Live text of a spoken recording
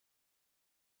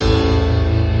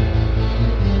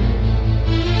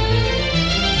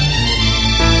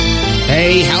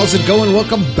how's it going?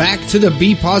 Welcome back to the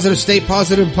Be Positive, Stay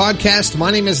Positive podcast.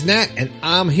 My name is Nat, and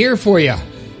I'm here for you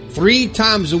 3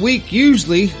 times a week,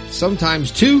 usually,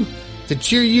 sometimes 2, to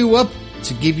cheer you up,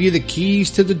 to give you the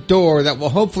keys to the door that will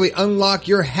hopefully unlock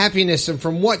your happiness. And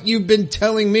from what you've been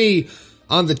telling me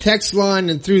on the text line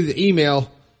and through the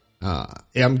email,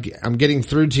 I'm getting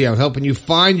through to you. I'm helping you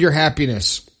find your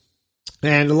happiness.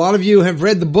 And a lot of you have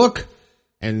read the book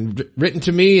and written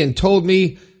to me and told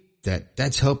me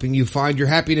that's helping you find your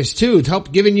happiness too. It's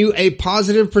giving you a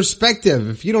positive perspective.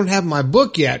 If you don't have my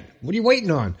book yet, what are you waiting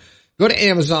on? Go to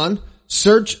Amazon,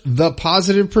 search The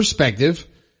Positive Perspective.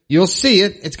 You'll see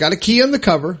it. It's got a key on the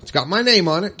cover. It's got my name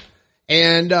on it.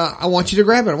 And I want you to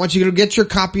grab it. I want you to get your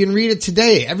copy and read it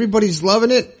today. Everybody's loving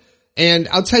it. And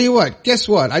I'll tell you what, guess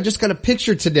what? I just got a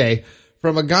picture today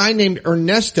from a guy named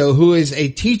Ernesto, who is a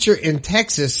teacher in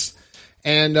Texas.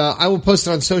 And I will post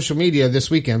it on social media this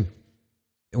weekend.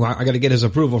 Well, I got to get his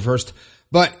approval first,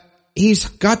 but he's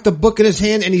got the book in his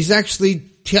hand and he's actually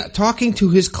talking to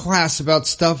his class about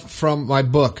stuff from my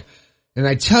book. And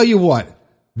I tell you what,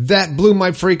 that blew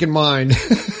my freaking mind.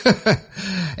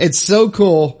 It's so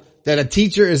cool that a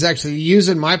teacher is actually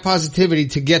using my positivity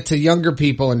to get to younger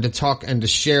people and to talk and to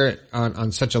share it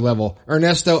on such a level.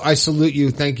 Ernesto, I salute you.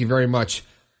 Thank you very much.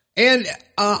 And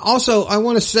also, I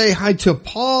want to say hi to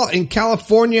Paul in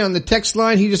California on the text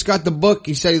line. He just got the book.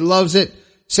 He said he loves it.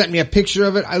 Sent me a picture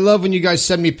of it. I love when you guys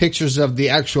send me pictures of the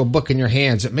actual book in your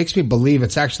hands. It makes me believe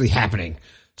it's actually happening.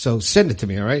 So send it to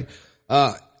me, all right?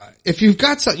 If you've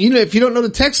got something, if you don't know the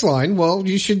text line, well,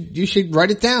 you should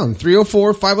write it down.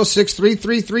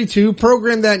 304-506-3332.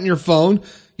 Program that in your phone.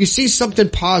 You see something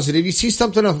positive. You see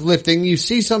something uplifting. You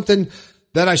see something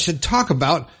that I should talk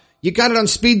about. You got it on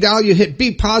speed dial. You hit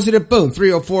Be Positive. Boom.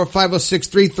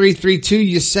 304-506-3332.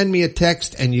 You send me a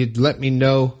text and you let me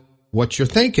know what you're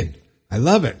thinking. I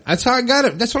love it. That's how I got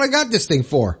it. That's what I got this thing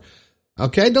for.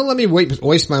 Okay? Don't let me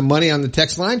waste my money on the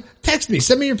text line. Text me.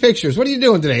 Send me your pictures. What are you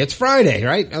doing today? It's Friday,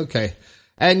 right? Okay.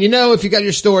 And if you got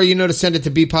your story, to send it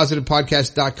to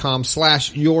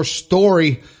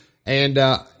bepositivepodcast.com/yourstory and,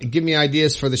 give me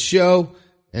ideas for the show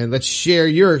and let's share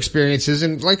your experiences.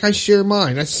 And like I share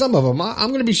mine, that's some of them. I'm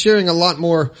going to be sharing a lot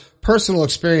more personal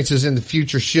experiences in the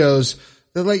future shows.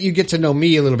 They'll let you get to know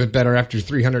me a little bit better after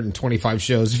 325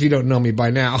 shows, if you don't know me by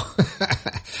now.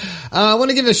 I want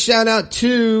to give a shout out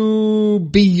to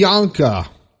Bianca.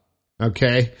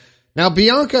 Okay. Now,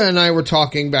 Bianca and I were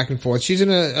talking back and forth. She's in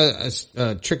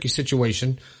a tricky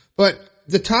situation, but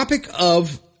the topic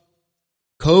of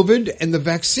COVID and the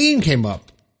vaccine came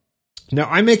up. Now,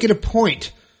 I make it a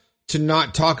point to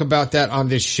not talk about that on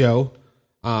this show.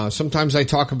 Sometimes I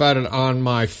talk about it on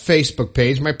my Facebook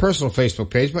page, my personal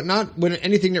Facebook page, but not with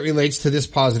anything that relates to this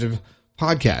positive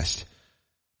podcast.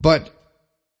 But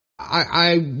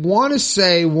I want to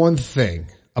say one thing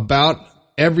about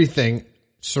everything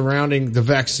surrounding the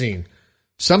vaccine.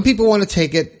 Some people want to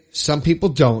take it. Some people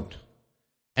don't.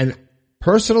 And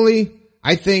personally,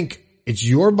 I think it's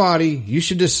your body. You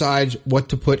should decide what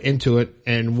to put into it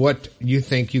and what you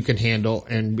think you can handle.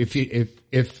 And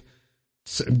if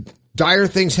dire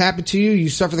things happen to you, you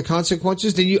suffer the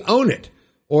consequences, then you own it.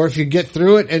 Or if you get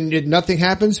through it and nothing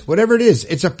happens, whatever it is,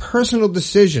 it's a personal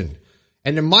decision.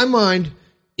 And in my mind,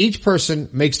 each person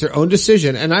makes their own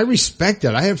decision, and I respect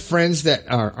that. I have friends that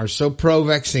are so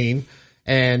pro-vaccine,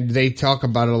 and they talk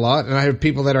about it a lot, and I have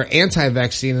people that are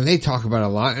anti-vaccine, and they talk about it a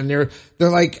lot, and they're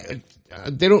like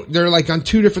on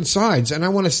two different sides. And I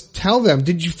want to tell them,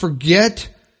 did you forget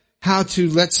how to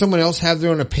let someone else have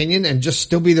their own opinion and just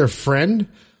still be their friend?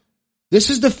 This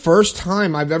is the first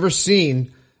time I've ever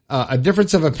seen a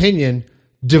difference of opinion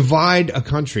divide a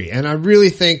country. And I really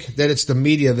think that it's the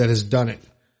media that has done it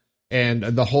and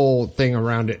the whole thing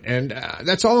around it. And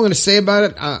that's all I'm going to say about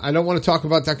it. I don't want to talk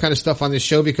about that kind of stuff on this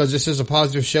show because this is a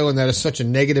positive show and that is such a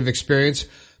negative experience.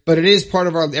 But it is part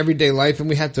of our everyday life and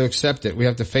we have to accept it. We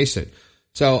have to face it.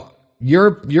 So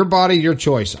your body, your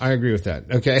choice. I agree with that.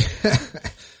 Okay.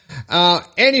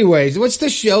 Anyways, what's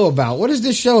this show about? What is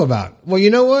this show about? Well, you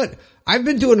know what? I've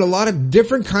been doing a lot of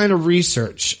different kind of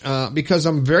research, because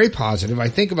I'm very positive. I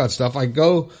think about stuff. I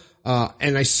go,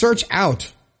 and I search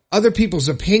out other people's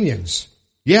opinions.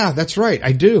 Yeah, that's right.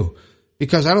 I do.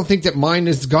 Because I don't think that mine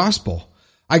is gospel.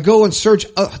 I go and search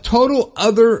total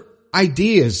other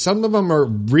ideas. Some of them are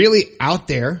really out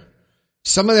there.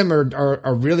 Some of them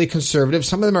are really conservative.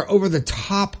 Some of them are over the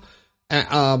top,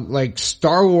 like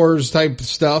Star Wars type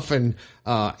stuff and,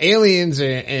 aliens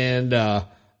and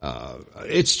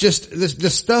it's just the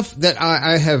stuff that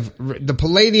I have, the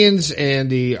Palladians and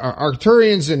the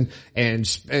Arcturians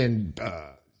and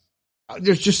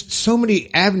there's just so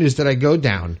many avenues that I go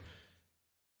down.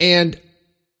 And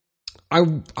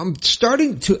I'm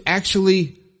starting to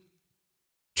actually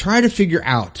try to figure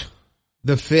out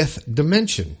the fifth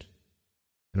dimension.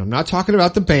 And I'm not talking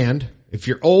about the band. If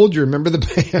you're old, you remember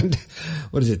the band.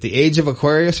 What is it? The Age of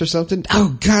Aquarius or something?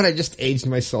 Oh God, I just aged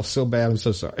myself so bad. I'm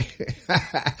so sorry.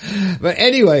 But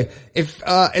anyway, if,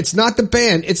 it's not the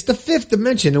band, it's the fifth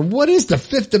dimension. And what is the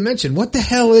fifth dimension? What the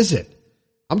hell is it?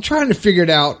 I'm trying to figure it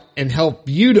out and help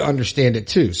you to understand it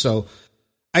too. So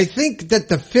I think that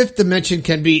the fifth dimension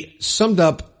can be summed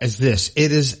up as this.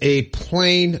 It is a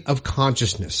plane of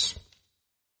consciousness.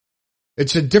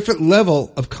 It's a different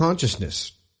level of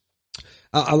consciousness.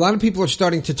 A lot of people are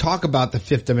starting to talk about the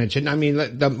fifth dimension. I mean,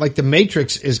 like the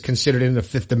Matrix is considered in the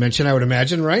fifth dimension, I would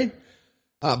imagine, right?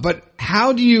 But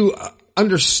how do you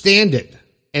understand it,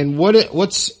 and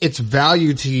what's its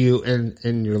value to you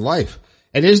in your life?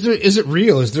 And is it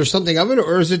real? Is there something of it,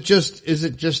 or is it just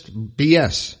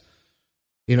BS?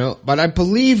 You know, but I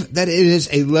believe that it is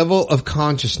a level of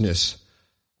consciousness.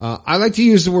 I like to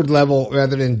use the word level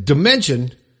rather than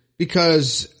dimension,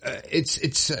 because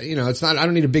it's not, I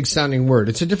don't need a big sounding word.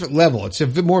 It's a different level. It's a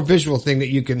more visual thing that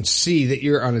you can see that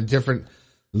you're on a different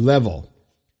level.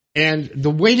 And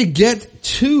the way to get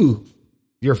to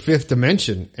your fifth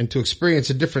dimension and to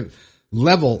experience a different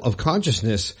level of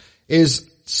consciousness is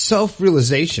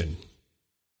self-realization.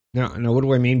 Now, what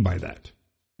do I mean by that?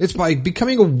 It's by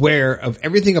becoming aware of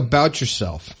everything about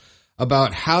yourself,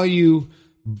 about how your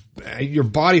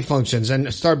body functions,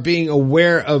 and start being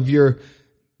aware of your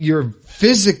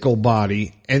physical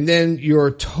body and then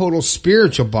your total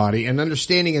spiritual body, and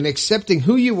understanding and accepting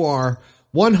who you are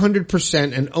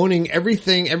 100% and owning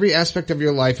everything, every aspect of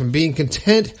your life, and being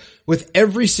content with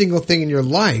every single thing in your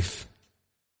life,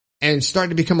 and start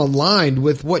to become aligned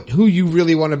with who you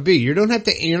really want to be. You're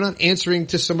not answering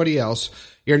to somebody else.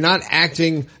 You're not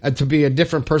acting to be a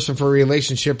different person for a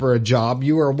relationship or a job.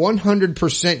 You are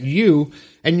 100% you,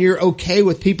 and you're okay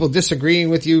with people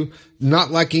disagreeing with you, not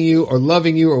liking you or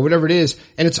loving you or whatever it is.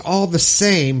 And it's all the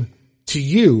same to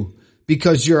you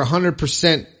because you're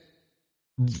 100%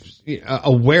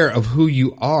 aware of who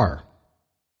you are.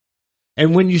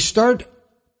 And when you start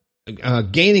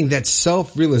gaining that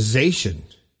self-realization,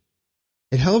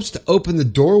 it helps to open the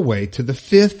doorway to the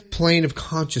fifth plane of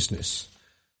consciousness.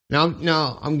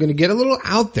 Now I'm going to get a little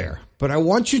out there, but I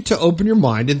want you to open your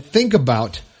mind and think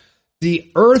about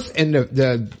the earth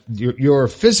and your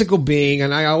physical being.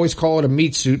 And I always call it a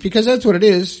meat suit because that's what it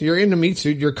is. You're in a meat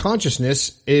suit. Your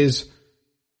consciousness is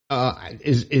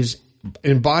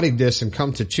embodied this and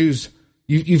come to choose.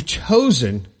 You've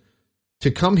chosen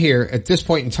to come here at this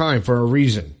point in time for a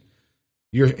reason.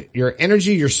 Your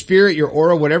energy, your spirit, your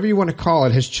aura, whatever you want to call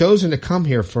it, has chosen to come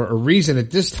here for a reason.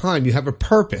 At this time, you have a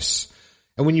purpose.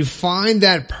 And when you find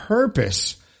that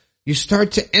purpose, you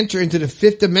start to enter into the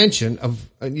fifth dimension of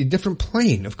a different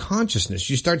plane of consciousness.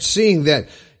 You start seeing that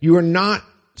you are not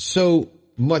so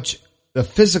much a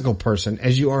physical person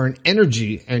as you are an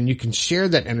energy, and you can share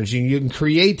that energy and you can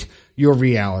create your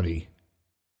reality.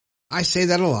 I say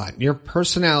that a lot. Your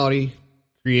personality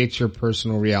creates your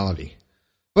personal reality.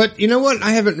 But you know what?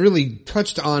 I haven't really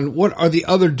touched on what are the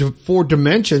other four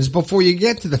dimensions before you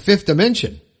get to the fifth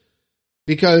dimension.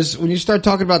 Because when you start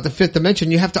talking about the fifth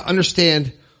dimension, you have to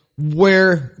understand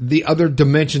where the other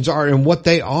dimensions are and what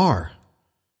they are.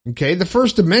 Okay? The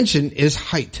first dimension is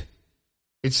height.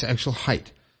 It's actual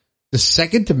height. The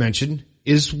second dimension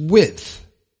is width.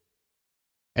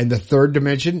 And the third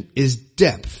dimension is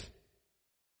depth.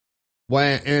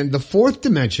 And the fourth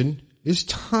dimension is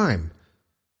time.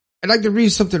 I'd like to read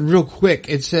something real quick.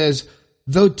 It says,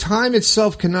 though time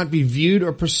itself cannot be viewed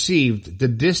or perceived, the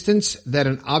distance that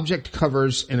an object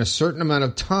covers in a certain amount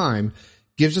of time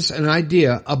gives us an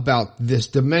idea about this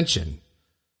dimension.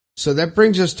 So that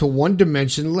brings us to one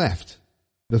dimension left,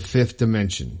 the fifth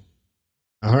dimension.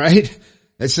 All right?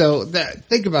 And so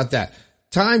think about that.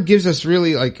 Time gives us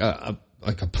really like a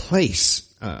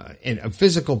place, in a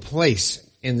physical place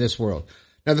in this world.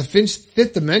 Now the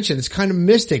fifth dimension is kind of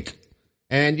mystic.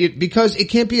 And because it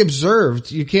can't be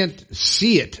observed, you can't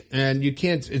see it, and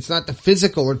it's not the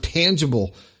physical or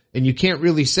tangible, and you can't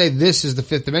really say this is the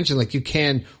fifth dimension like you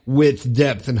can width,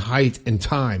 depth, and height and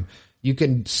time. You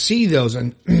can see those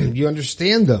and you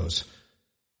understand those.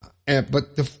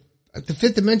 But the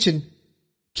fifth dimension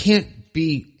can't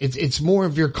be, it's more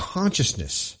of your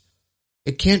consciousness.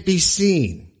 It can't be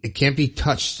seen. It can't be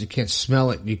touched. You can't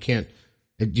smell it.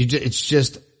 It's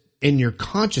just in your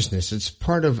consciousness. It's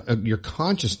part of your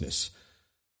consciousness.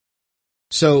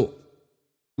 So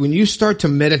when you start to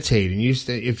meditate and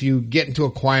if you get into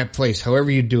a quiet place,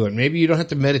 however you do it, maybe you don't have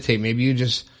to meditate. Maybe you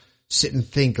just sit and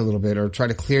think a little bit or try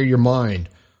to clear your mind.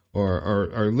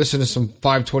 or listen to some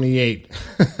 528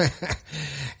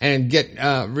 and get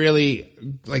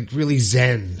really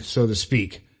zen, so to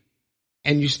speak.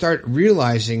 And you start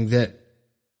realizing that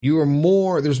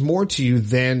there's more to you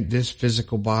than this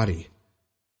physical body.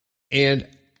 And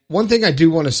one thing I do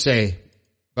want to say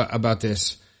about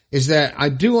this is that I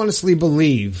do honestly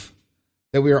believe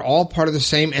that we are all part of the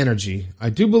same energy. I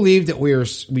do believe that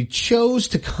we chose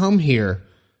to come here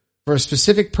for a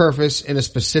specific purpose in a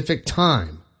specific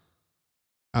time.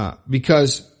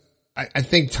 Because I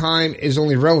think time is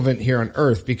only relevant here on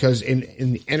Earth, because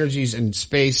in the energies and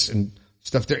space and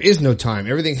stuff, there is no time.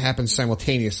 Everything happens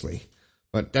simultaneously.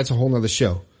 But that's a whole nother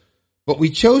show. But we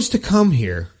chose to come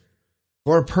here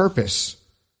for a purpose.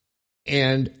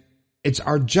 And it's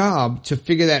our job to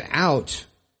figure that out.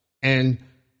 And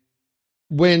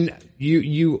when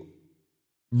you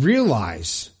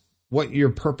realize what your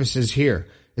purpose is here,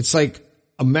 it's like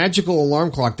a magical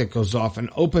alarm clock that goes off and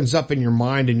opens up in your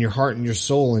mind and your heart and your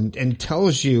soul and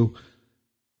tells you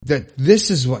that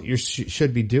this is what you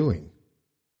should be doing.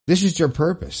 This is your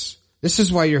purpose. This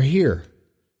is why you're here.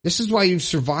 This is why you've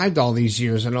survived all these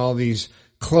years and all these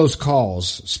close calls,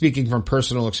 speaking from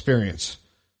personal experience.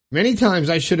 Many times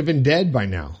I should have been dead by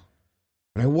now,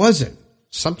 but I wasn't.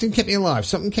 Something kept me alive.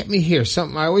 Something kept me here.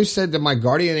 Something I always said to my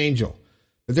guardian angel.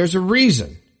 But there's a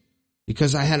reason,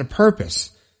 because I had a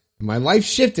purpose. And my life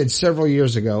shifted several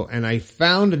years ago, and I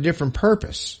found a different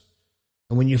purpose.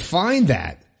 And when you find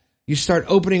that, you start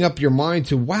opening up your mind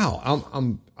to, wow,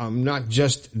 I'm not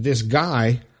just this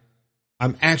guy.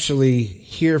 I'm actually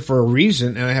here for a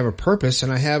reason, and I have a purpose,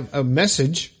 and I have a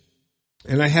message,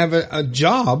 and I have a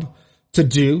job to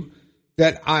do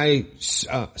that I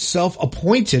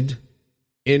self-appointed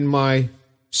in my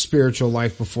spiritual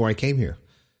life before I came here.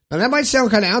 Now that might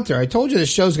sound kind of out there. I told you the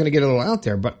show's going to get a little out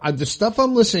there, but the stuff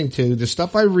I'm listening to, the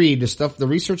stuff I read, the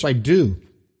research I do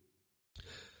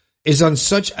is on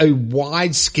such a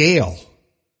wide scale,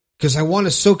 because I want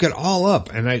to soak it all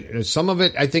up. And some of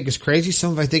it I think is crazy.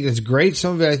 Some of it I think is great.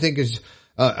 Some of it I think is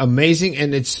amazing.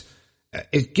 And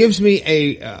it gives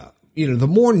me the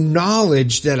more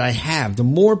knowledge that I have, the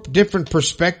more different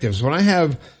perspectives. When I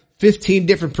have 15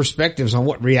 different perspectives on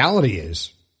what reality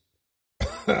is,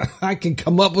 I can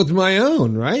come up with my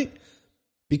own, right?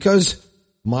 Because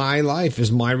my life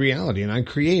is my reality and I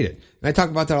create it. And I talk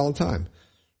about that all the time.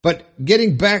 But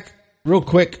getting back real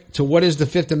quick to what is the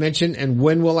fifth dimension and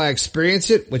when will I experience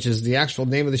it, which is the actual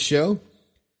name of the show.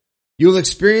 You'll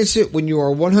experience it when you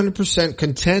are 100%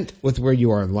 content with where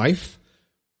you are in life,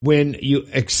 when you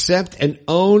accept and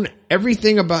own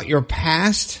everything about your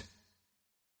past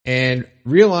and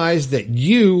realize that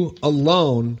you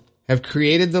alone have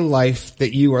created the life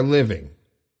that you are living.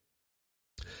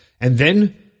 And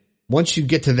then once you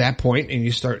get to that point and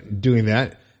you start doing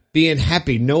that, being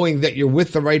happy, knowing that you're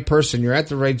with the right person, you're at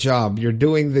the right job, you're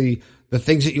doing the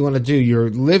things that you want to do, you're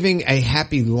living a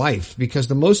happy life, because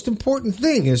the most important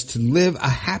thing is to live a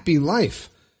happy life,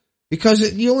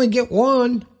 because you only get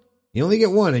one. You only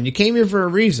get one, and you came here for a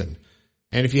reason.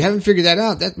 And if you haven't figured that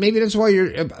out, maybe that's why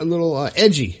you're a little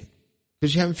edgy,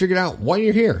 because you haven't figured out why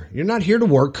you're here. You're not here to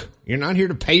work. You're not here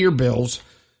to pay your bills.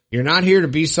 You're not here to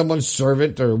be someone's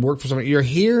servant or work for someone. You're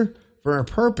here for a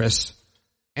purpose,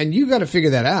 and you got to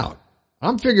figure that out.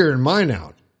 I'm figuring mine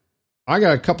out. I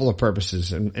got a couple of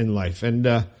purposes in life, and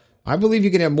I believe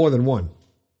you can have more than one.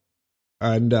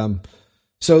 And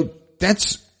so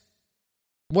that's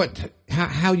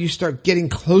how you start getting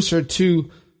closer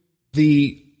to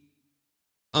the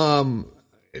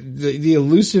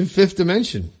elusive fifth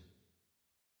dimension,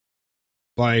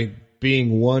 by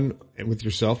being one with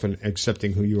yourself and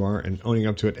accepting who you are and owning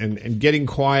up to it, and getting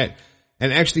quiet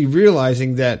and actually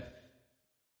realizing that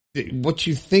what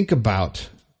you think about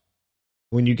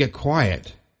when you get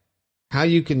quiet, how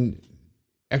you can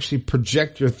actually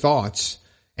project your thoughts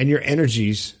and your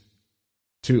energies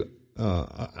to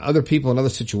other people in other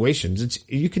situations.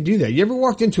 You can do that. You ever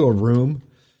walked into a room,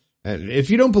 and if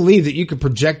you don't believe that you can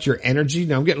project your energy,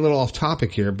 now I'm getting a little off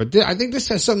topic here, but I think this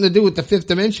has something to do with the fifth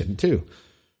dimension too.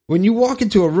 When you walk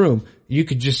into a room,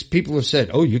 people have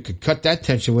said, oh, you could cut that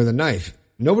tension with a knife.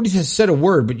 Nobody has said a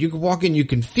word, but you can walk in, you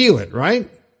can feel it, right?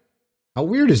 How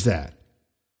weird is that?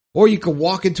 Or you could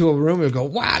walk into a room and go,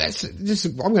 wow,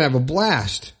 I'm going to have a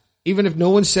blast. Even if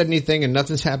no one said anything and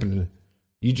nothing's happening,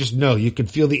 you just know, you can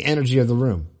feel the energy of the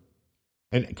room.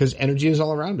 And because energy is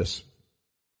all around us.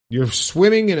 You're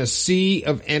swimming in a sea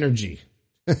of energy.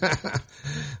 When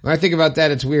I think about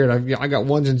that, it's weird. I got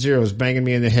ones and zeros banging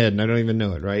me in the head and I don't even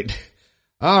know it, right?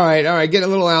 All right. Getting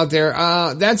a little out there.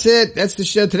 That's it. That's the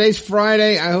show. Today's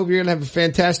Friday. I hope you're going to have a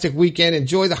fantastic weekend.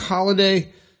 Enjoy the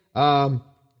holiday.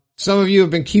 Some of you have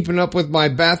been keeping up with my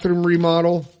bathroom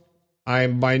remodel.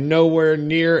 I'm by nowhere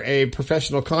near a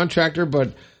professional contractor,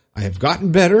 but I have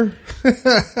gotten better.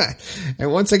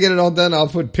 And once I get it all done, I'll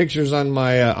put pictures on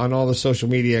my, on all the social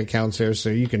media accounts there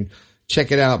so you can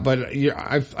check it out. But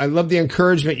I love the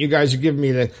encouragement you guys are giving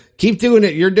me to keep doing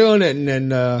it. You're doing it. And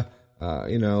then,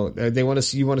 you know, they want to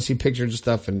see, you want to see pictures and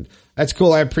stuff. And that's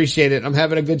cool. I appreciate it. I'm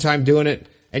having a good time doing it.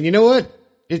 And you know what?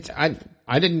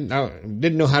 I didn't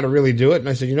know how to really do it. And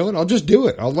I said, you know what? I'll just do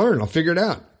it. I'll learn. I'll figure it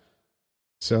out.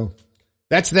 So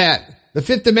that's that. The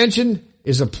fifth dimension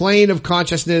is a plane of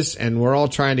consciousness, and we're all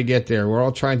trying to get there. We're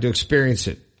all trying to experience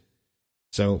it.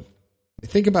 So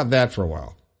think about that for a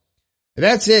while.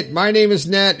 That's it. My name is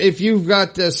Nat. If you've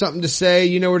got something to say,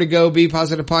 you know where to go.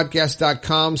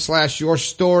 BePositivePodcast.com/your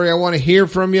story. I want to hear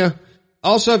from you.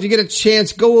 Also, if you get a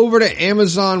chance, go over to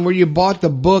Amazon where you bought the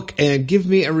book and give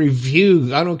me a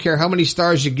review. I don't care how many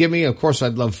stars you give me. Of course,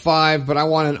 I'd love 5, but I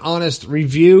want an honest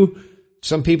review.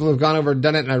 Some people have gone over and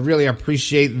done it, and I really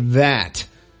appreciate that.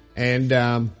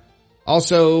 And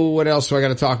also, what else do I got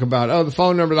to talk about? Oh, the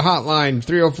phone number, the hotline,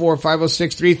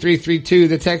 304-506-3332,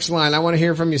 the text line. I want to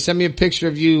hear from you. Send me a picture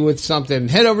of you with something.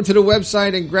 Head over to the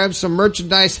website and grab some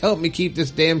merchandise. Help me keep this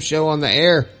damn show on the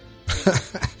air.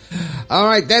 All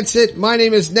right, that's it. My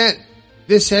name is Nat.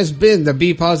 This has been the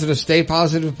Be Positive, Stay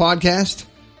Positive podcast.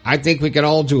 I think we can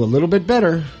all do a little bit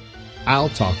better. I'll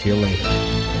talk to you later.